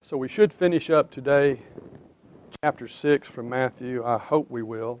So we should finish up today chapter 6 from Matthew. I hope we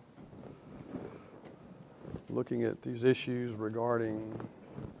will. Looking at these issues regarding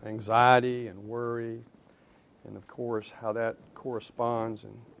anxiety and worry, and of course how that corresponds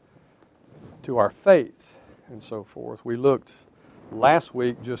to our faith and so forth. We looked last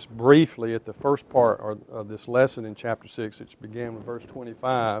week just briefly at the first part of this lesson in chapter 6, which began with verse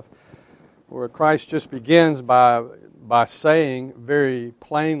 25, where Christ just begins by saying very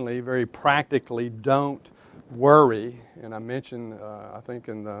plainly, very practically, don't worry. And I mentioned, I think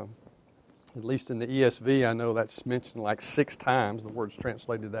at least in the ESV, I know that's mentioned like 6 times. The word's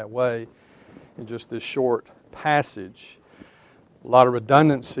translated that way in just this short passage. A lot of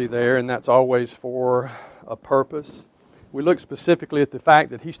redundancy there, and that's always for a purpose. We look specifically at the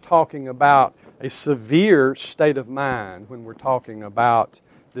fact that he's talking about a severe state of mind when we're talking about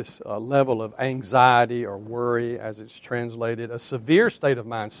this level of anxiety or worry, as it's translated. A severe state of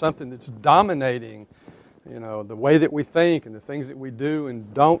mind, something that's dominating, the way that we think and the things that we do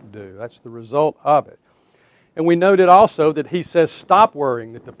and don't do. That's the result of it. And we noted also that he says stop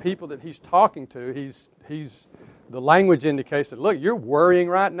worrying, that the people that he's talking to, the language indicates that, look, you're worrying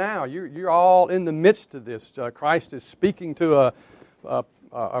right now. You're all in the midst of this. Christ is speaking to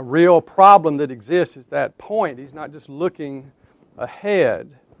a real problem that exists at that point. He's not just looking ahead.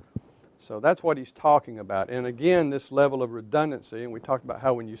 So that's what he's talking about. And again, this level of redundancy, and we talked about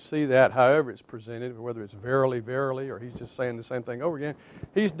how when you see that, however it's presented, whether it's verily, verily, or he's just saying the same thing over again,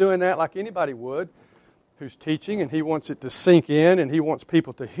 he's doing that like anybody would who's teaching, and he wants it to sink in, and he wants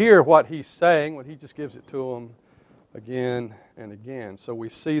people to hear what he's saying when he just gives it to them again and again. So we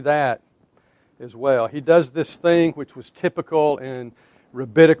see that as well. He does this thing which was typical in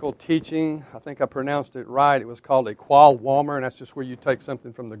rabbinical teaching. I think I pronounced it right. It was called a qual walmer, and that's just where you take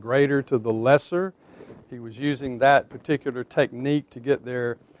something from the greater to the lesser. He was using that particular technique to get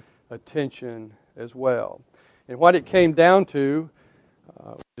their attention as well. And what it came down to,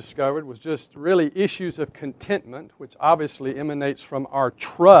 we discovered, was just really issues of contentment, which obviously emanates from our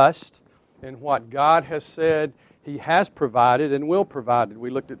trust in what God has said He has provided and will provide. We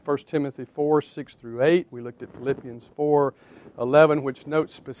looked at 1 Timothy 4, 6 through 8. We looked at Philippians 4, 11, which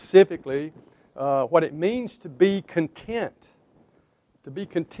notes specifically what it means to be content. To be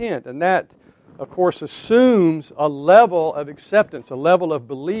content. And that, of course, assumes a level of acceptance, a level of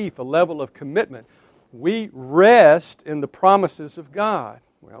belief, a level of commitment. We rest in the promises of God.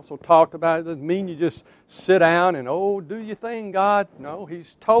 We also talked about it doesn't mean you just sit down and, do your thing, God. No,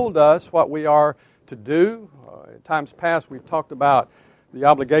 He's told us what we are to do. In times past, we've talked about the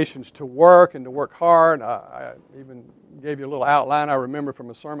obligations to work and to work hard. I even gave you a little outline I remember from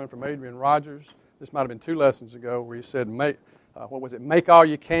a sermon from Adrian Rogers. This might have been 2 lessons ago, where he said, make all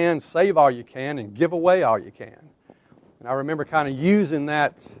you can, save all you can, and give away all you can. And I remember kind of using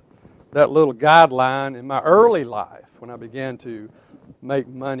that little guideline in my early life when I began to make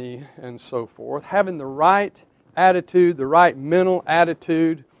money and so forth. Having the right attitude, the right mental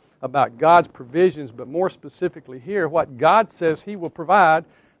attitude about God's provisions, but more specifically here, what God says He will provide,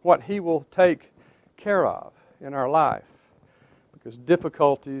 what He will take care of in our life. Because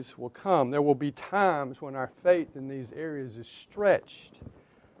difficulties will come. There will be times when our faith in these areas is stretched.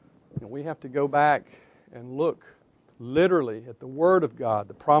 And we have to go back and look literally at the Word of God,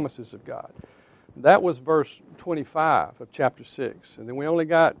 the promises of God. That was verse 25 of chapter 6. And then we only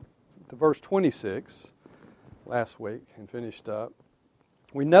got to verse 26 last week and finished up.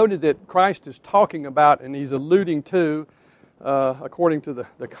 We noted that Christ is talking about, and He's alluding to, according to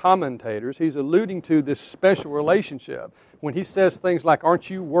the commentators, He's alluding to this special relationship. When He says things like, aren't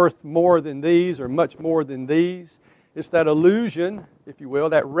you worth more than these or much more than these? It's that allusion, if you will,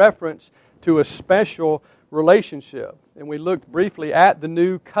 that reference to a special relationship. And we looked briefly at the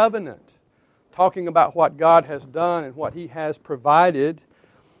new covenant, talking about what God has done and what He has provided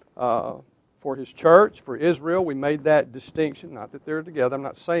for His church, for Israel. We made that distinction. Not that they're together. I'm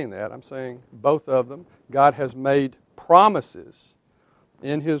not saying that. I'm saying both of them. God has made promises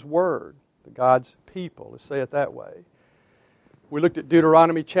in His Word to God's people. Let's say it that way. We looked at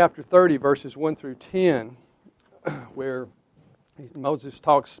Deuteronomy chapter 30, verses 1 through 10, where Moses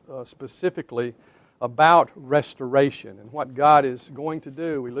talks specifically about restoration and what God is going to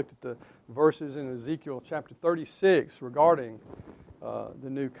do. We looked at the verses in Ezekiel chapter 36 regarding the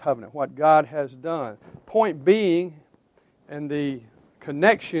new covenant, what God has done. Point being, and the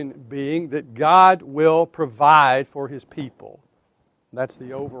connection being, that God will provide for His people. That's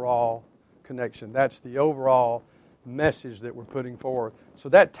the overall connection. That's the overall message that we're putting forth. So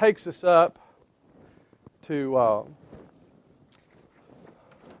that takes us up to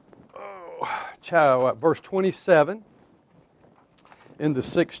verse 27. in the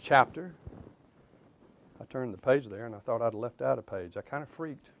 6th chapter. I turned the page there and I thought I'd left out a page. I kind of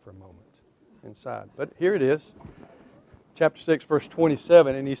freaked for a moment inside. But here it is, chapter 6, verse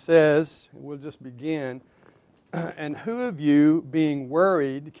 27. And he says, and we'll just begin, and who of you, being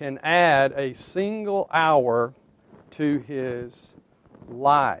worried, can add a single hour to his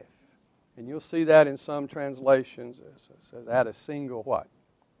life? And you'll see that in some translations. It says add a single what?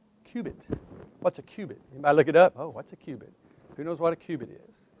 Cubit. What's a cubit? Anybody look it up? Oh, what's a cubit? Who knows what a cubit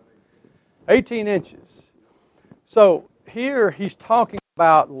is? 18 inches. So here he's talking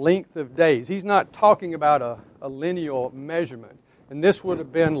about length of days. He's not talking about a lineal measurement. And this would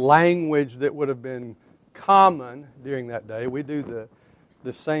have been language that would have been common during that day. We do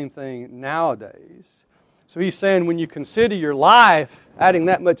the same thing nowadays. So he's saying when you consider your life, adding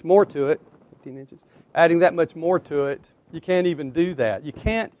that much more to it, 15 inches, adding that much more to it, you can't even do that. You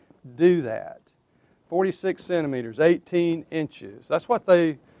can't do that. 46 centimeters, 18 inches. That's what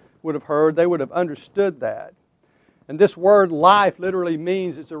they would have heard. They would have understood that. And this word life literally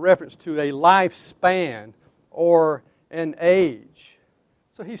means it's a reference to a lifespan or an age.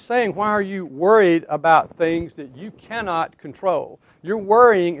 So he's saying, why are you worried about things that you cannot control? Your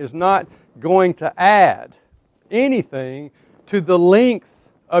worrying is not going to add anything to the length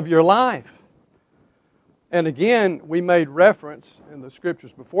of your life. And again, we made reference, in the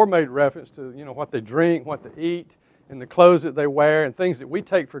scriptures before made reference to, what they drink, what they eat, and the clothes that they wear, and things that we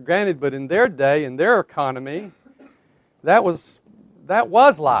take for granted. But in their day, in their economy, that was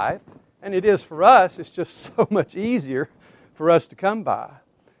life, and it is for us. It's just so much easier for us to come by.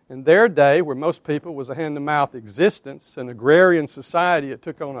 In their day, where most people was a hand-to-mouth existence, an agrarian society, it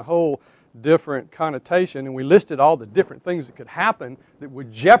took on a whole different connotation, and we listed all the different things that could happen that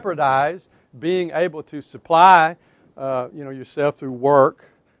would jeopardize being able to supply yourself through work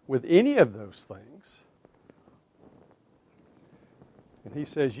with any of those things. And he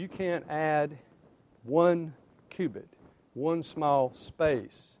says you can't add one cubit, one small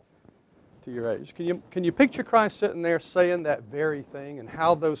space to your age. Can you picture Christ sitting there saying that very thing, and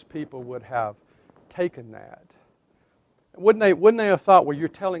how those people would have taken that? Wouldn't they have thought, well, you're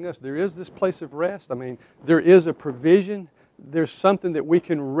telling us there is this place of rest? I mean, there is a provision. There's something that we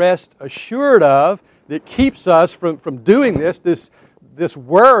can rest assured of that keeps us from doing this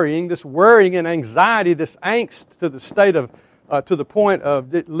worrying and anxiety, this angst to the state of to the point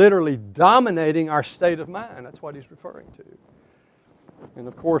of it literally dominating our state of mind. That's what he's referring to. And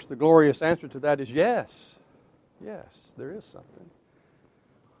of course, the glorious answer to that is yes. Yes, there is something.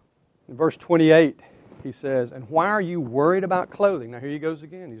 In verse 28, he says, and why are you worried about clothing? Now here he goes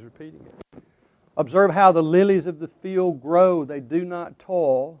again. He's repeating it. Observe how the lilies of the field grow. They do not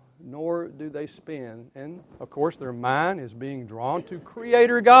toil, nor do they spin. And, of course, their mind is being drawn to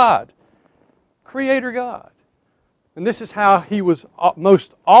Creator God. Creator God. And this is how he was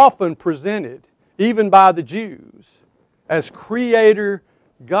most often presented, even by the Jews, as Creator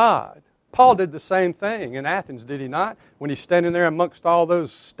God. Paul did the same thing in Athens, did he not? When he's standing there amongst all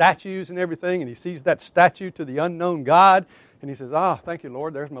those statues and everything, and he sees that statue to the unknown God, and he says, thank you,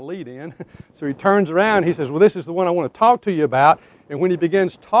 Lord, there's my lead in. So he turns around, and he says, well, this is the one I want to talk to you about. And when he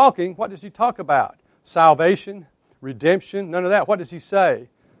begins talking, what does he talk about? Salvation, redemption, none of that. What does he say?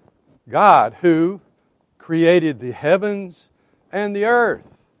 God, who created the heavens and the earth.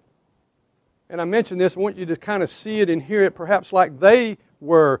 And I mention this, I want you to kind of see it and hear it perhaps like they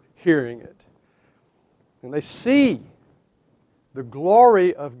were hearing it. And they see the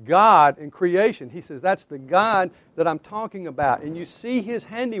glory of God in creation. He says, that's the God that I'm talking about. And you see His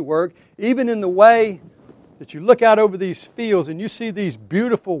handiwork even in the way that you look out over these fields and you see these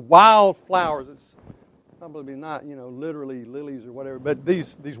beautiful wildflowers. It's probably not, literally lilies or whatever, but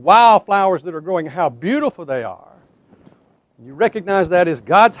these wildflowers that are growing, how beautiful they are. You recognize that as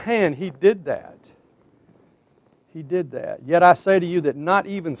God's hand. He did that. He did that. Yet I say to you that not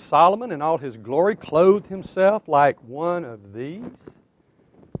even Solomon in all his glory clothed himself like one of these.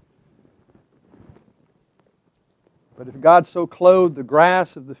 But if God so clothed the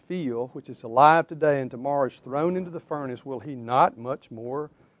grass of the field, which is alive today and tomorrow is thrown into the furnace, will He not much more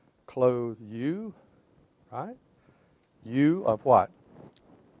clothe you? Right? You of what?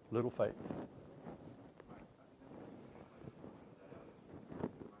 Little faith.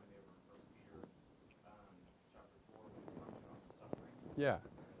 Yeah.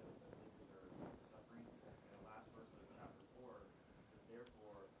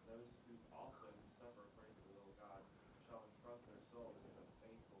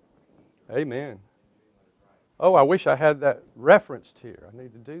 Amen. Oh, I wish I had that referenced here. I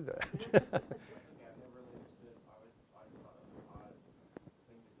need to do that.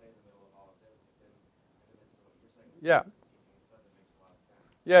 Yeah.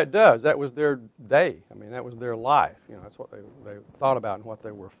 Yeah, it does. That was their day. I mean, that was their life. You know, that's what they thought about and what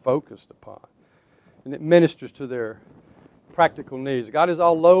they were focused upon. And it ministers to their practical needs. God is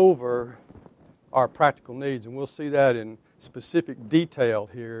all over our practical needs, and we'll see that in specific detail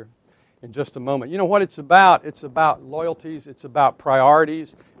here in just a moment. You know what it's about? It's about loyalties. It's about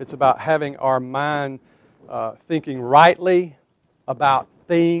priorities. It's about having our mind thinking rightly about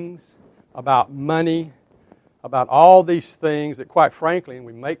things, about money, about all these things that, quite frankly, and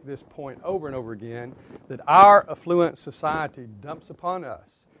we make this point over and over again, that our affluent society dumps upon us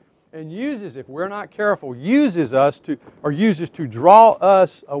and uses, if we're not careful, uses to draw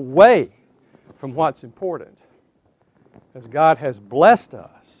us away from what's important. As God has blessed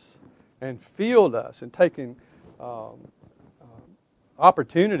us and filled us and taken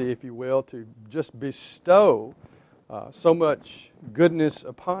opportunity, if you will, to just bestow so much goodness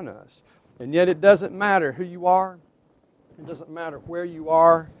upon us. And yet it doesn't matter who you are. It doesn't matter where you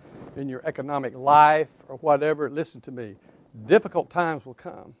are in your economic life or whatever. Listen to me. Difficult times will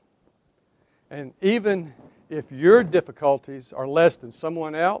come. And even if your difficulties are less than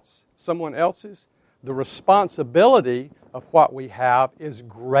someone else's, the responsibility of what we have is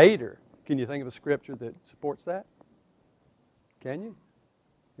greater. Can you think of a scripture that supports that? Can you?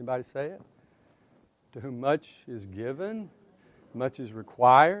 Anybody say it? To whom much is given, much is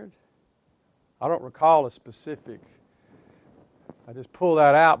required. I don't recall a specific. I just pull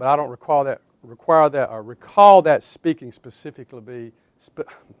that out, but I don't recall that speaking specifically.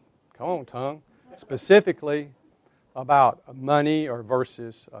 Come on, tongue. Specifically about money or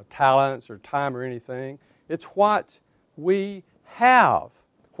versus talents or time or anything. It's what we have,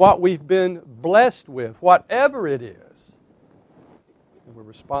 what we've been blessed with, whatever it is. And we're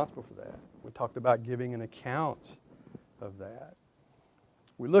responsible for that. We talked about giving an account of that.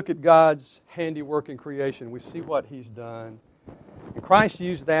 We look at God's handiwork in creation. We see what He's done. And Christ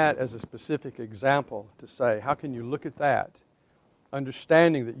used that as a specific example to say, how can you look at that,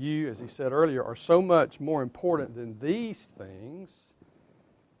 understanding that you, as He said earlier, are so much more important than these things?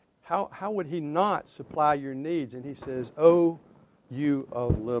 How would He not supply your needs? And He says, "Oh, you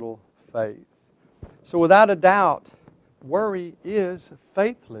of little faith." So without a doubt, worry is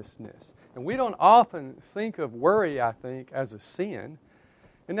faithlessness. And we don't often think of worry, I think, as a sin.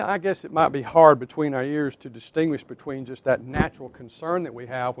 And I guess it might be hard between our ears to distinguish between just that natural concern that we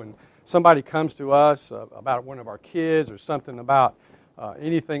have when somebody comes to us about one of our kids or something about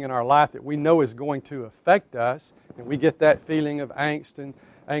anything in our life that we know is going to affect us, and we get that feeling of angst and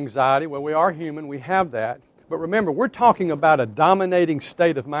anxiety. Well, we are human. We have that. But remember, we're talking about a dominating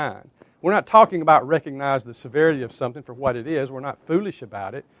state of mind. We're not talking about recognize the severity of something for what it is. We're not foolish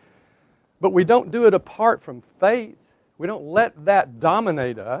about it. But we don't do it apart from faith. We don't let that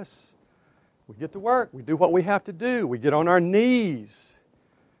dominate us. We get to work. We do what we have to do. We get on our knees.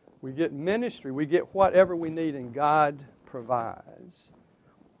 We get ministry. We get whatever we need, and God provides.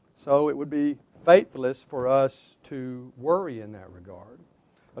 So it would be faithless for us to worry in that regard.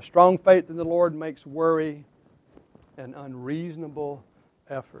 A strong faith in the Lord makes worry an unreasonable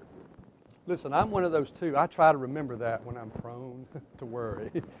effort. Listen, I'm one of those too. I try to remember that when I'm prone to worry.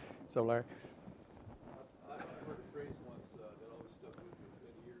 So, Larry? I heard a phrase once that always stuck with me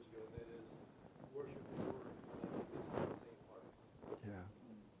many years ago, and that is, worship the Lord at the same heart.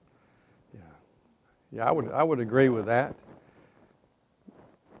 Yeah, I would agree with that.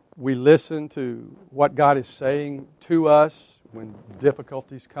 We listen to what God is saying to us when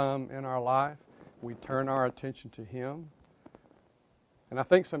difficulties come in our life. We turn our attention to Him. And I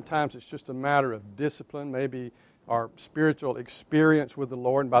think sometimes it's just a matter of discipline, maybe our spiritual experience with the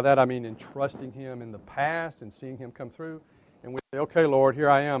Lord. And by that I mean in trusting Him in the past and seeing Him come through. And we say, okay, Lord, here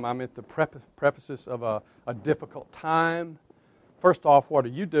I am. I'm at the prefaces of a difficult time. First off, what are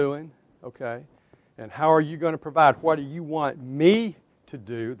you doing? Okay. And how are you going to provide? What do you want me to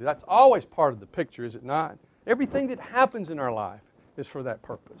do? That's always part of the picture, is it not? Everything that happens in our life is for that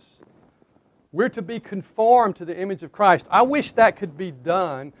purpose. We're to be conformed to the image of Christ. I wish that could be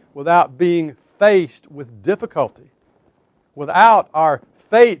done without being faced with difficulty. Without our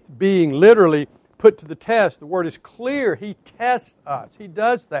faith being literally put to the test. The Word is clear. He tests us. He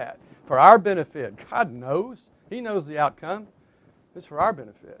does that for our benefit. God knows. He knows the outcome. It's for our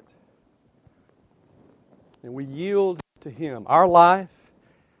benefit. And we yield to Him. Our life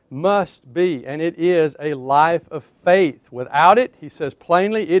must be, and it is, a life of faith. Without it, He says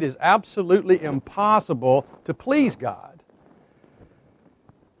plainly, it is absolutely impossible to please God.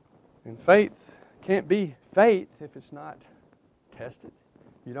 And faith can't be faith if it's not tested.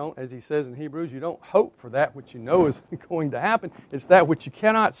 You don't, as he says in Hebrews, you don't hope for that which you know is going to happen. It's that which you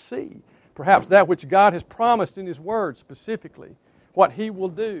cannot see. Perhaps that which God has promised in His Word specifically. what He will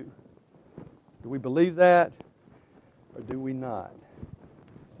do. Do we believe that, or do we not?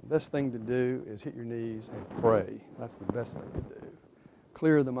 The best thing to do is hit your knees and pray. That's the best thing to do.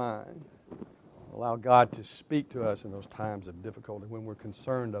 Clear the mind. Allow God to speak to us in those times of difficulty when we're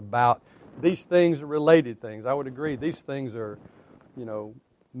concerned about these things are related things. I would agree. These things are,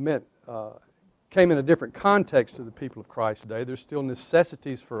 meant, came in a different context to the people of Christ today. There's still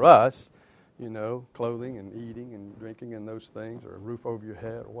necessities for us, clothing and eating and drinking and those things, or a roof over your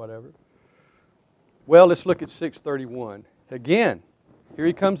head or whatever. Well, let's look at 6:31. Again, here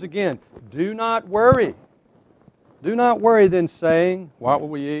he comes again. Do not worry. Do not worry then, saying, what will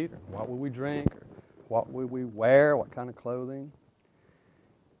we eat, or what will we drink, or what will we wear, what kind of clothing?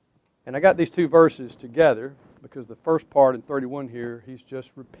 And I got these two verses together because the first part in 31 here, he's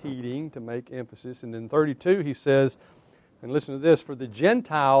just repeating to make emphasis. And in 32 he says, and listen to this, for the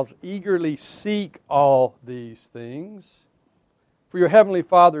Gentiles eagerly seek all these things, for your heavenly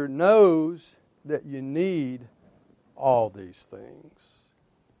Father knows that you need all these things.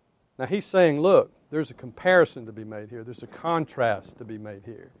 Now he's saying, look, there's a comparison to be made here. There's a contrast to be made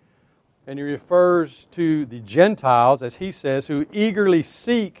here. And he refers to the Gentiles, as he says, who eagerly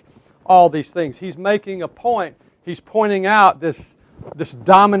seek all these things. He's making a point. He's pointing out this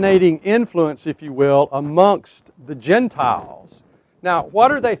dominating influence, if you will, amongst the Gentiles. Now,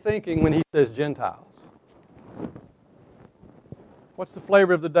 what are they thinking when he says Gentiles? What's the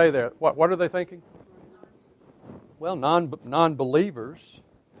flavor of the day there? What are they thinking? Well, non-believers.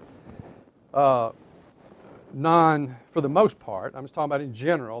 For the most part, I'm just talking about in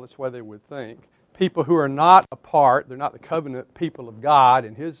general, that's why they would think. People who are not a part, they're not the covenant people of God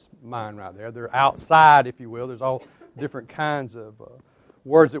in his mind right there. They're outside, if you will. There's all different kinds of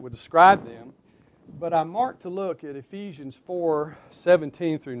words that would describe them. But I marked to look at Ephesians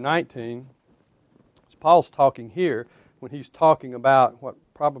 4:17 through 19. Paul's talking here when he's talking about what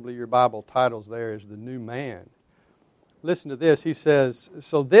probably your Bible titles there is the new man. Listen to this. He says,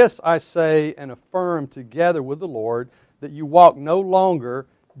 so this I say and affirm together with the Lord, that you walk no longer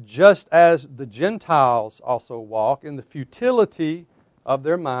just as the Gentiles also walk, in the futility of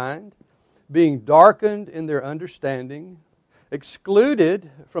their mind, being darkened in their understanding, excluded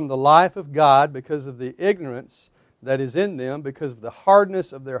from the life of God because of the ignorance that is in them, because of the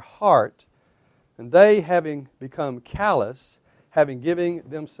hardness of their heart, and they, having become callous, having given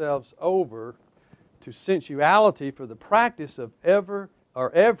themselves over to sensuality for the practice of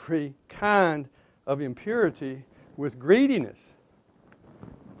every kind of impurity with greediness.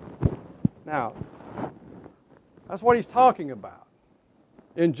 Now, that's what he's talking about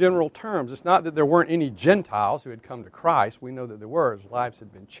in general terms. It's not that there weren't any Gentiles who had come to Christ. We know that there were. His lives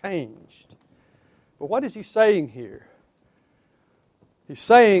had been changed. But what is he saying here? He's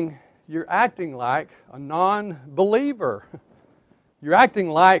saying you're acting like a non-believer. You're acting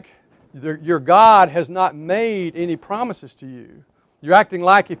like your God has not made any promises to you. You're acting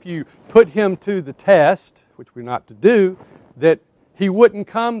like if you put him to the test, which we're not to do, that he wouldn't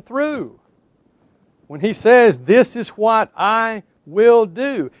come through. When he says, this is what I will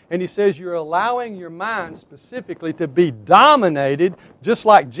do. And he says you're allowing your mind specifically to be dominated, just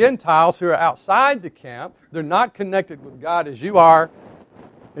like Gentiles who are outside the camp. They're not connected with God as you are,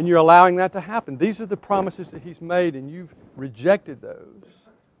 and you're allowing that to happen. These are the promises that he's made, and you've rejected those.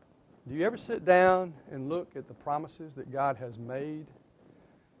 Do you ever sit down and look at the promises that God has made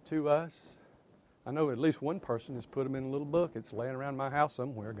to us? I know at least one person has put them in a little book. It's laying around my house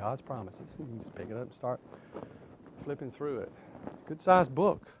somewhere, God's promises. You can just pick it up and start flipping through it. Good-sized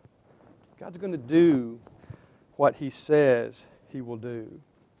book. God's going to do what he says he will do.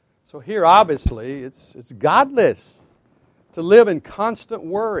 So here, obviously, it's godless to live in constant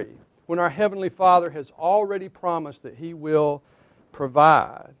worry when our Heavenly Father has already promised that he will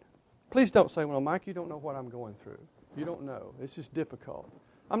provide. Please don't say, well, Mike, you don't know what I'm going through. You don't know. It's just difficult.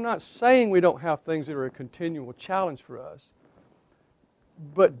 I'm not saying we don't have things that are a continual challenge for us.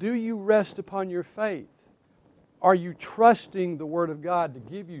 But do you rest upon your faith? Are you trusting the Word of God to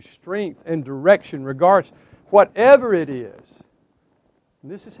give you strength and direction regardless, whatever it is?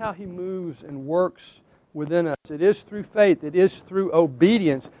 And this is how he moves and works within us. It is through faith. It is through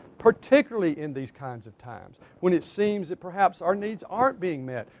obedience, particularly in these kinds of times, when it seems that perhaps our needs aren't being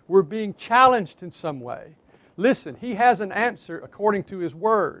met. We're being challenged in some way. Listen, he has an answer according to his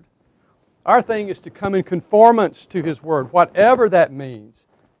Word. Our thing is to come in conformance to his Word, whatever that means.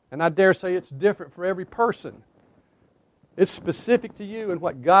 And I dare say it's different for every person. It's specific to you and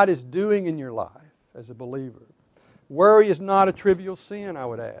what God is doing in your life as a believer. Worry is not a trivial sin, I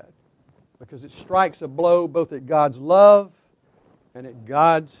would add, because it strikes a blow both at God's love and at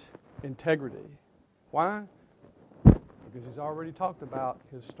God's integrity. Why? because He's already talked about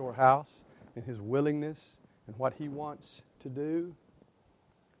His storehouse and His willingness and what He wants to do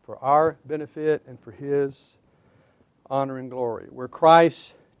for our benefit and for His honor and glory. We're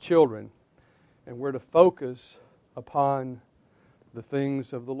Christ's children, and we're to focus upon the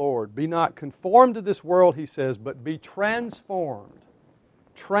things of the Lord. Be not conformed to this world, He says, but be transformed.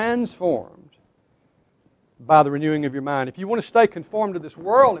 Transformed by the renewing of your mind. If you want to stay conformed to this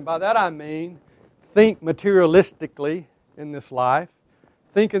world, and by that I mean think materialistically in this life,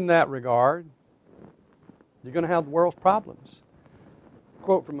 think in that regard, you're going to have the world's problems.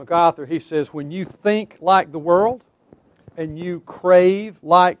 Quote from MacArthur, he says, when you think like the world and you crave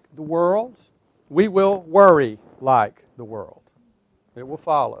like the world, we will worry like the world. It will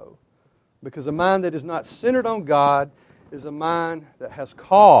follow. Because a mind that is not centered on God is a mind that has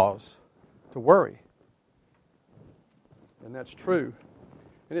cause to worry. And that's true.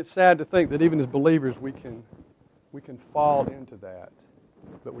 And it's sad to think that even as believers we can fall into that.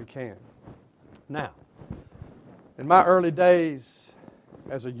 But we can. Now, in my early days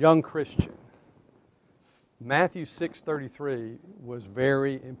as a young Christian, Matthew 6:33 was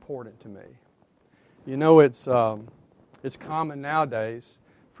very important to me. You know, it's common nowadays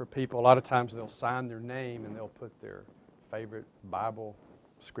for people, a lot of times they'll sign their name and they'll put their favorite Bible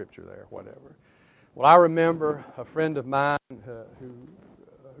scripture there, whatever. Well, I remember a friend of mine who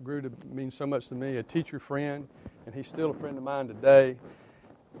grew to mean so much to me, a teacher friend, and he's still a friend of mine today.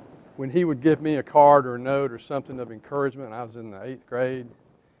 When he would give me a card or a note or something of encouragement, I was in the 8th grade,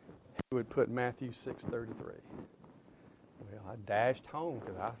 he would put Matthew 6:33. Well, I dashed home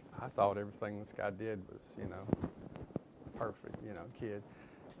because I thought everything this guy did was, perfect, kid.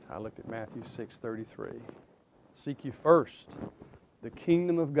 I looked at Matthew 6:33. Seek ye first the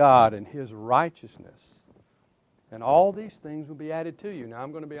kingdom of God and His righteousness, and all these things will be added to you. Now,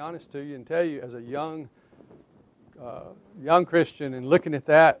 I'm going to be honest to you and tell you, as a young Christian, and looking at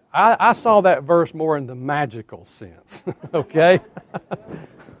that, I saw that verse more in the magical sense. Okay?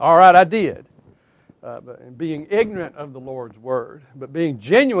 All right, I did. But being ignorant of the Lord's Word, but being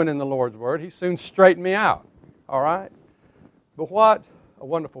genuine in the Lord's Word, He soon straightened me out. All right? But what a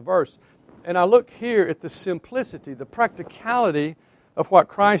wonderful verse. And I look here at the simplicity, the practicality of what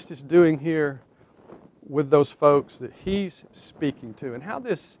Christ is doing here with those folks that He's speaking to, and how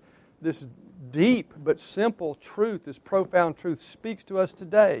this deep but simple truth, this profound truth, speaks to us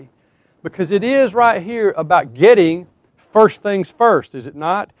today. Because it is right here about getting first things first, is it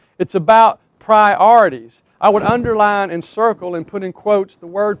not? It's about priorities. I would underline and circle and put in quotes the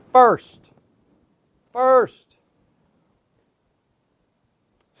word first. First.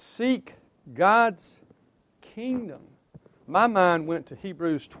 Seek God's kingdom. My mind went to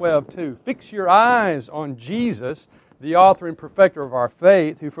Hebrews 12:2. Fix your eyes on Jesus, the author and perfecter of our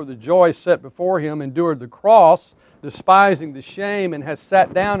faith, who for the joy set before Him endured the cross, despising the shame, and has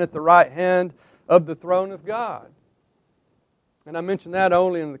sat down at the right hand of the throne of God. And I mention that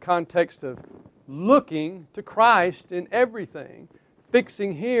only in the context of looking to Christ in everything.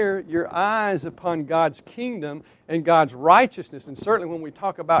 Fixing here your eyes upon God's kingdom and God's righteousness. And certainly when we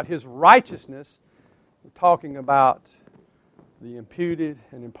talk about His righteousness, we're talking about the imputed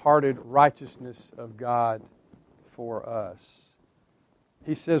and imparted righteousness of God for us.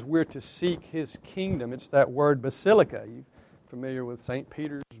 He says we're to seek His kingdom. It's that word basilica. You're familiar with St.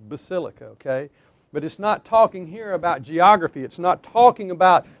 Peter's Basilica, okay? But it's not talking here about geography. It's not talking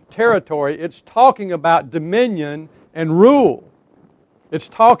about territory. It's talking about dominion and rule. It's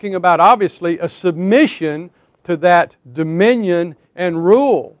talking about, obviously, a submission to that dominion and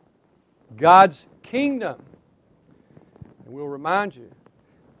rule. God's kingdom. And we'll remind you,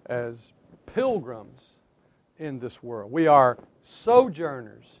 as pilgrims in this world, we are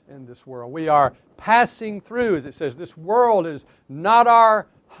sojourners in this world. We are passing through, as it says. This world is not our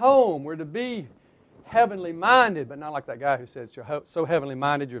home. We're to be heavenly minded, but not like that guy who says you're so heavenly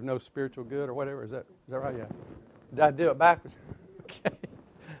minded you have no spiritual good or whatever. Is that right? Yeah. Did I do it backwards? Okay.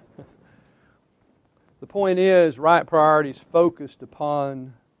 The point is, right priorities focused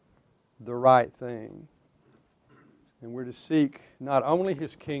upon the right thing. And we're to seek not only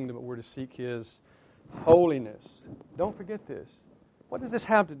His kingdom, but we're to seek His holiness. Don't forget this. What does this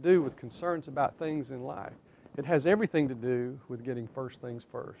have to do with concerns about things in life? It has everything to do with getting first things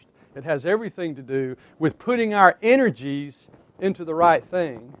first. It has everything to do with putting our energies into the right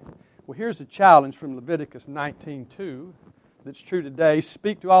thing. Well, here's a challenge from Leviticus 19:2 that's true today.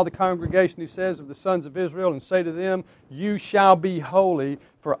 Speak to all the congregation, he says, of the sons of Israel, and say to them, you shall be holy,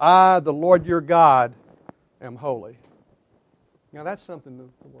 for I, the Lord your God, am holy. Now that's something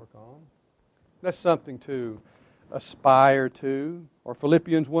to work on. That's something to aspire to. Or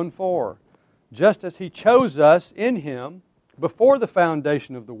Philippians 1:4. just as He chose us in Him before the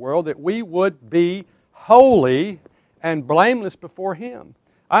foundation of the world, that we would be holy and blameless before Him.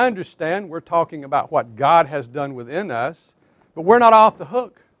 I understand we're talking about what God has done within us, but we're not off the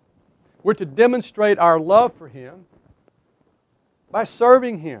hook. We're to demonstrate our love for Him by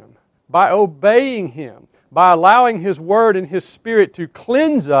serving Him, by obeying Him, by allowing His Word and His Spirit to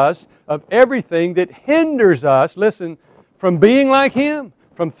cleanse us of everything that hinders us, listen, from being like Him,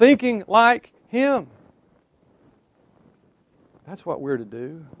 from thinking like Him. That's what we're to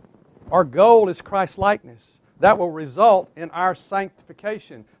do. Our goal is Christ-likeness. That will result in our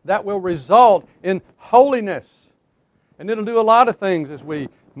sanctification. That will result in holiness. And it'll do a lot of things as we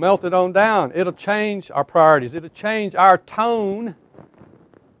melt it on down. It'll change our priorities. It'll change our tone.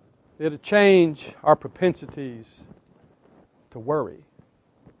 It'll change our propensities to worry.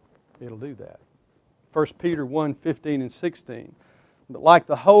 It'll do that. 1 Peter 1, 15 and 16. But like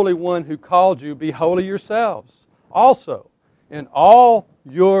the Holy One who called you, be holy yourselves also in all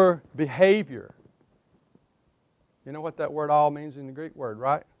your behavior. You know what that word all means in the Greek word,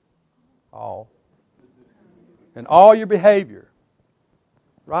 right? All. In all your behavior.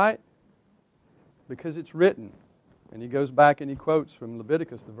 Right? Because it's written. And he goes back and he quotes from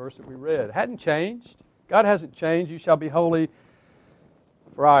Leviticus, the verse that we read. It hadn't changed. God hasn't changed. You shall be holy,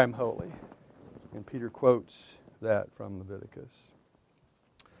 for I am holy. And Peter quotes that from Leviticus.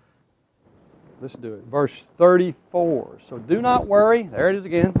 Let's do it. Verse 34. So do not worry. There it is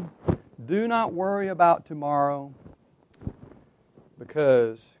again. Do not worry about tomorrow.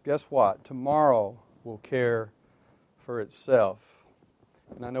 Because guess what? Tomorrow will care for itself.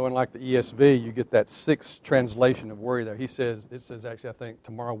 And I know in like the ESV, you get that sixth translation of worry there. It says actually, I think,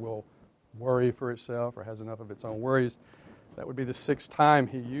 tomorrow will worry for itself or has enough of its own worries. That would be the sixth time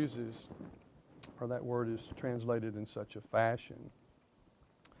he uses, or that word is translated in such a fashion.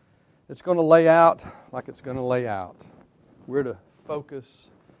 It's going to lay out like it's going to lay out. We're to focus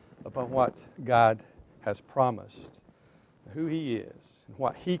upon what God has promised, who He is, and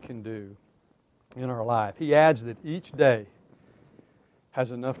what He can do in our life. He adds that each day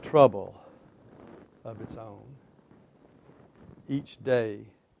has enough trouble of its own. Each day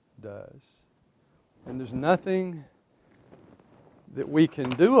does. And there's nothing that we can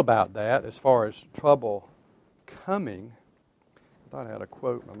do about that as far as trouble coming. I thought I had a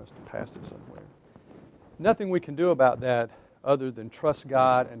quote. I must have passed it somewhere. Nothing we can do about that other than trust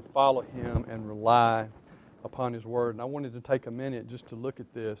God and follow Him and rely upon His Word. And I wanted to take a minute just to look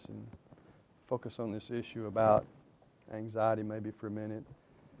at this and focus on this issue about anxiety maybe for a minute.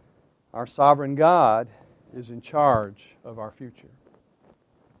 Our sovereign God is in charge of our future.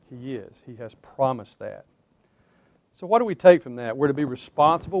 He is. He has promised that. So what do we take from that? We're to be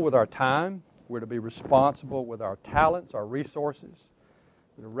responsible with our time. We're to be responsible with our talents, our resources,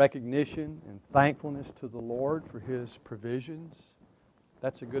 with a recognition and thankfulness to the Lord for His provisions.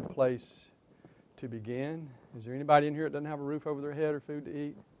 That's a good place to begin. Is there anybody in here that doesn't have a roof over their head or food to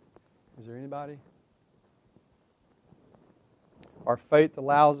eat? Is there anybody? Our faith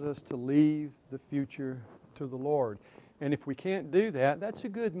allows us to leave the future to the Lord. And if we can't do that, that's a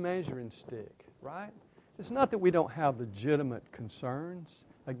good measuring stick, right? It's not that we don't have legitimate concerns.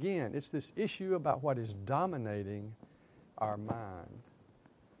 Again, it's this issue about what is dominating our mind.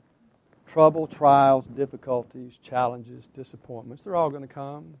 Trouble, trials, difficulties, challenges, disappointments, they're all going to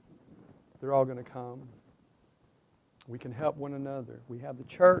come. They're all going to come. We can help one another. We have the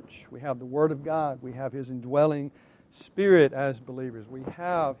church. We have the Word of God. We have His indwelling Spirit as believers. We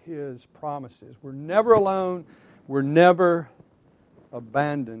have His promises. We're never alone. We're never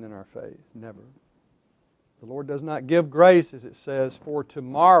abandoned in our faith. Never. The Lord does not give grace, as it says, for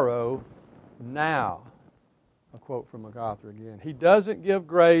tomorrow, now. A quote from MacArthur again. He doesn't give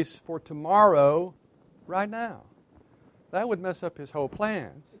grace for tomorrow, right now. That would mess up His whole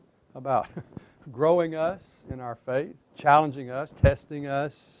plans about growing us in our faith, challenging us, testing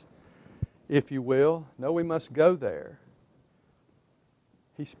us, if you will. No, we must go there.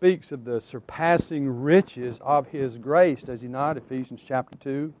 He speaks of the surpassing riches of His grace, does he not? Ephesians chapter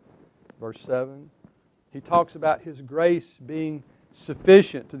 2, verse 7. He talks about His grace being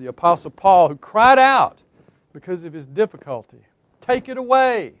sufficient to the Apostle Paul, who cried out because of his difficulty. Take it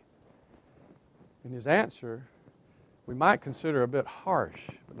away. And his answer, we might consider a bit harsh,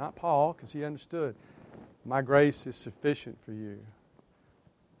 but not Paul, because he understood. My grace is sufficient for you.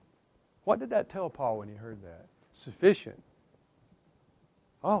 What did that tell Paul when he heard that? Sufficient.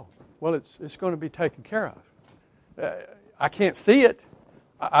 Oh, well, it's going to be taken care of. I can't see it.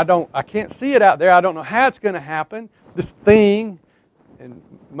 I can't see it out there. I don't know how it's going to happen. This thing, and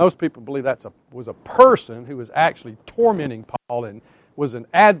most people believe was a person who was actually tormenting Paul and was an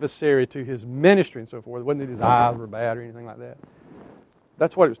adversary to his ministry and so forth. It wasn't that his eyes were bad or anything like that.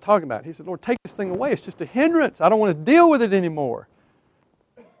 That's what he was talking about. He said, Lord, take this thing away. It's just a hindrance. I don't want to deal with it anymore.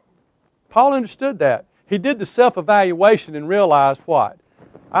 Paul understood that. He did the self-evaluation and realized what?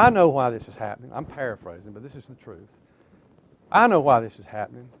 I know why this is happening. I'm paraphrasing, but this is the truth. I know why this is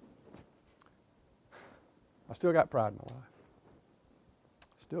happening. I still got pride in my life.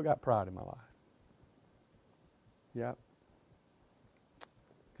 Still got pride in my life. Yeah.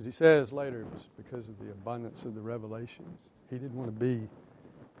 Because he says later it was because of the abundance of the revelations. He didn't want to be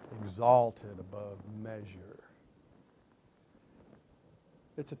exalted above measure.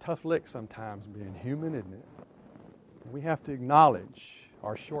 It's a tough lick sometimes being human, isn't it? We have to acknowledge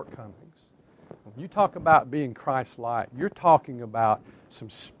our shortcomings. When you talk about being Christ-like, you're talking about some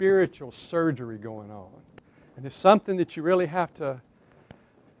spiritual surgery going on. And it's something that you really have to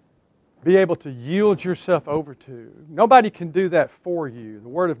be able to yield yourself over to. Nobody can do that for you. The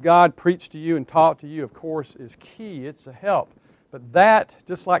Word of God preached to you and taught to you, of course, is key. It's a help. But that,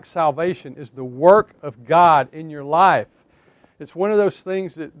 just like salvation, is the work of God in your life. It's one of those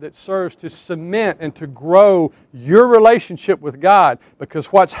things that serves to cement and to grow your relationship with God. Because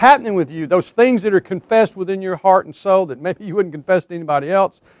what's happening with you, those things that are confessed within your heart and soul that maybe you wouldn't confess to anybody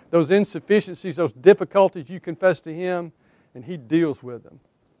else, those insufficiencies, those difficulties, you confess to Him, and He deals with them.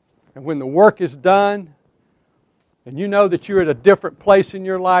 And when the work is done, and you know that you're at a different place in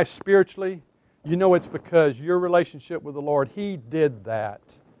your life spiritually, you know it's because your relationship with the Lord, He did that.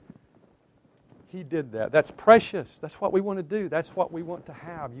 He did that. That's precious. That's what we want to do. That's what we want to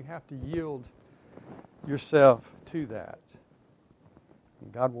have. You have to yield yourself to that.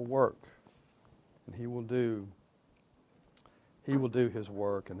 And God will work. And He will do His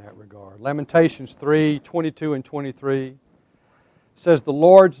work in that regard. Lamentations 3:22 and 23 says, "The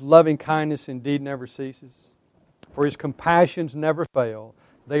Lord's loving kindness indeed never ceases, for His compassions never fail.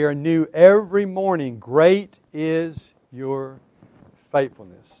 They are new every morning. Great is your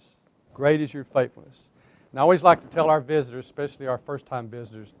faithfulness." Great is your faithfulness. And I always like to tell our visitors, especially our first-time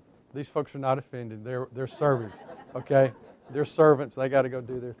visitors, these folks are not offended. They're servants, okay? They're servants. They got to go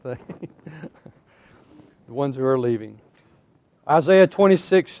do their thing. The ones who are leaving. Isaiah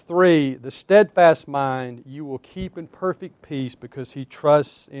 26:3, "The steadfast mind you will keep in perfect peace because he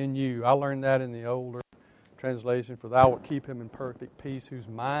trusts in you." I learned that in the older translation, "For thou wilt keep him in perfect peace, whose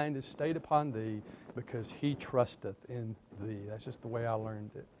mind is stayed upon thee, because he trusteth in thee." That's just the way I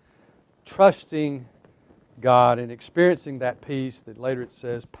learned it. Trusting God and experiencing that peace that later it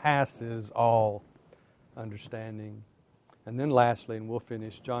says passes all understanding. And then lastly, and we'll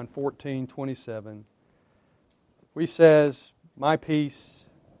finish, John 14:27, he says, "My peace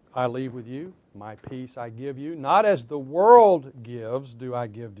I leave with you, my peace I give you. Not as the world gives do I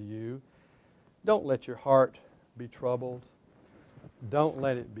give to you. Don't let your heart be troubled. Don't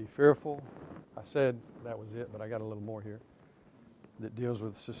let it be fearful." I said that was it, but I got a little more here that deals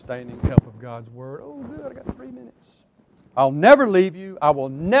with sustaining help of God's Word. Oh, good, I got 3 minutes. "I'll never leave you. I will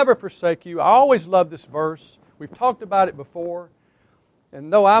never forsake you." I always love this verse. We've talked about it before.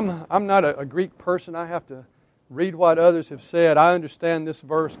 And though I'm not a Greek person, I have to read what others have said. I understand this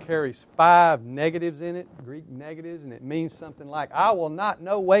verse carries 5 negatives in it, Greek negatives, and it means something like, "I will not,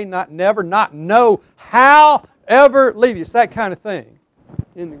 no way, not never, not know how, ever leave you." It's that kind of thing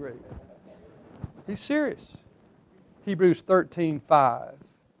in the Greek. He's serious. Hebrews 13:5.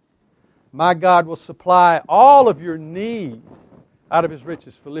 "My God will supply all of your need out of His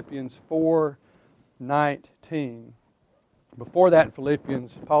riches." Philippians 4:19. Before that in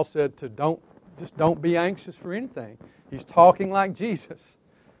Philippians, Paul said to don't be anxious for anything. He's talking like Jesus.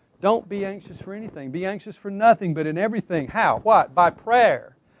 Don't be anxious for anything. Be anxious for nothing, but in everything. How? What? By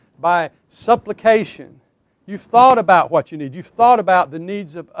prayer. By supplication. You've thought about what you need. You've thought about the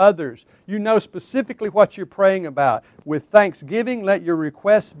needs of others. You know specifically what you're praying about. With thanksgiving, let your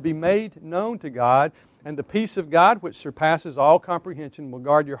requests be made known to God, and the peace of God, which surpasses all comprehension, will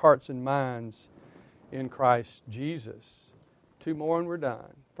guard your hearts and minds in Christ Jesus. 2 more and we're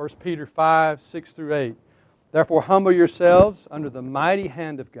done. 1 Peter 5:6-8. "Therefore humble yourselves under the mighty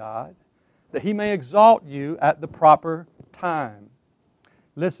hand of God, that He may exalt you at the proper time."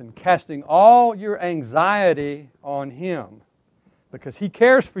 Listen, casting all your anxiety on Him, because He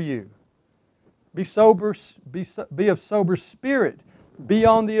cares for you. Be sober, be of sober spirit. Be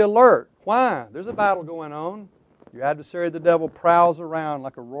on the alert. Why? There's a battle going on. Your adversary, the devil, prowls around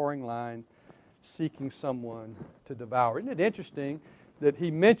like a roaring lion, seeking someone to devour. Isn't it interesting that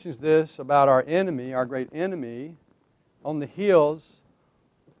he mentions this about our enemy, our great enemy, on the heels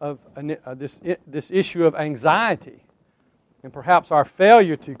of this issue of anxiety? And perhaps our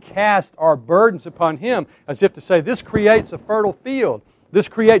failure to cast our burdens upon Him, as if to say, this creates a fertile field. This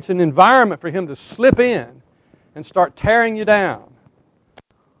creates an environment for Him to slip in and start tearing you down.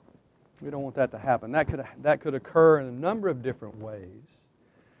 We don't want that to happen. That could occur in a number of different ways.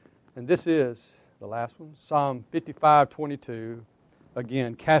 And this is the last one, Psalm 55:22.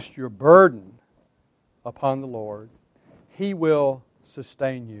 Again, cast your burden upon the Lord. He will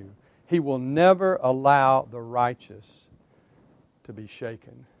sustain you. He will never allow the righteous to be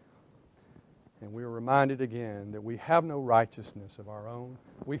shaken. And we are reminded again that we have no righteousness of our own.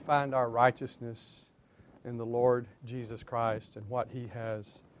 We find our righteousness in the Lord Jesus Christ and what He has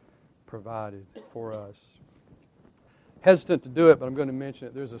provided for us. Hesitant to do it, but I'm going to mention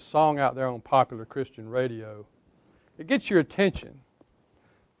it. There's a song out there on popular Christian radio. It gets your attention.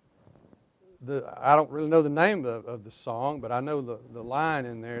 I don't really know the name of the song, but I know the line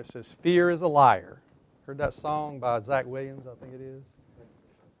in there. It says, "Fear is a liar." Heard that song by Zach Williams, I think it is?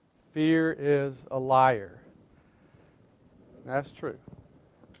 Fear is a liar. That's true.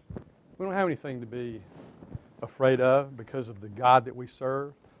 We don't have anything to be afraid of because of the God that we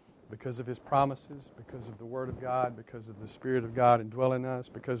serve, because of His promises, because of the Word of God, because of the Spirit of God indwelling us,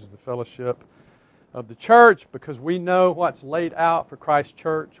 because of the fellowship of the church, because we know what's laid out for Christ's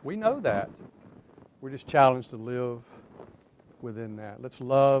church. We know that. We're just challenged to live within that. Let's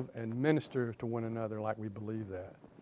love and minister to one another like we believe that.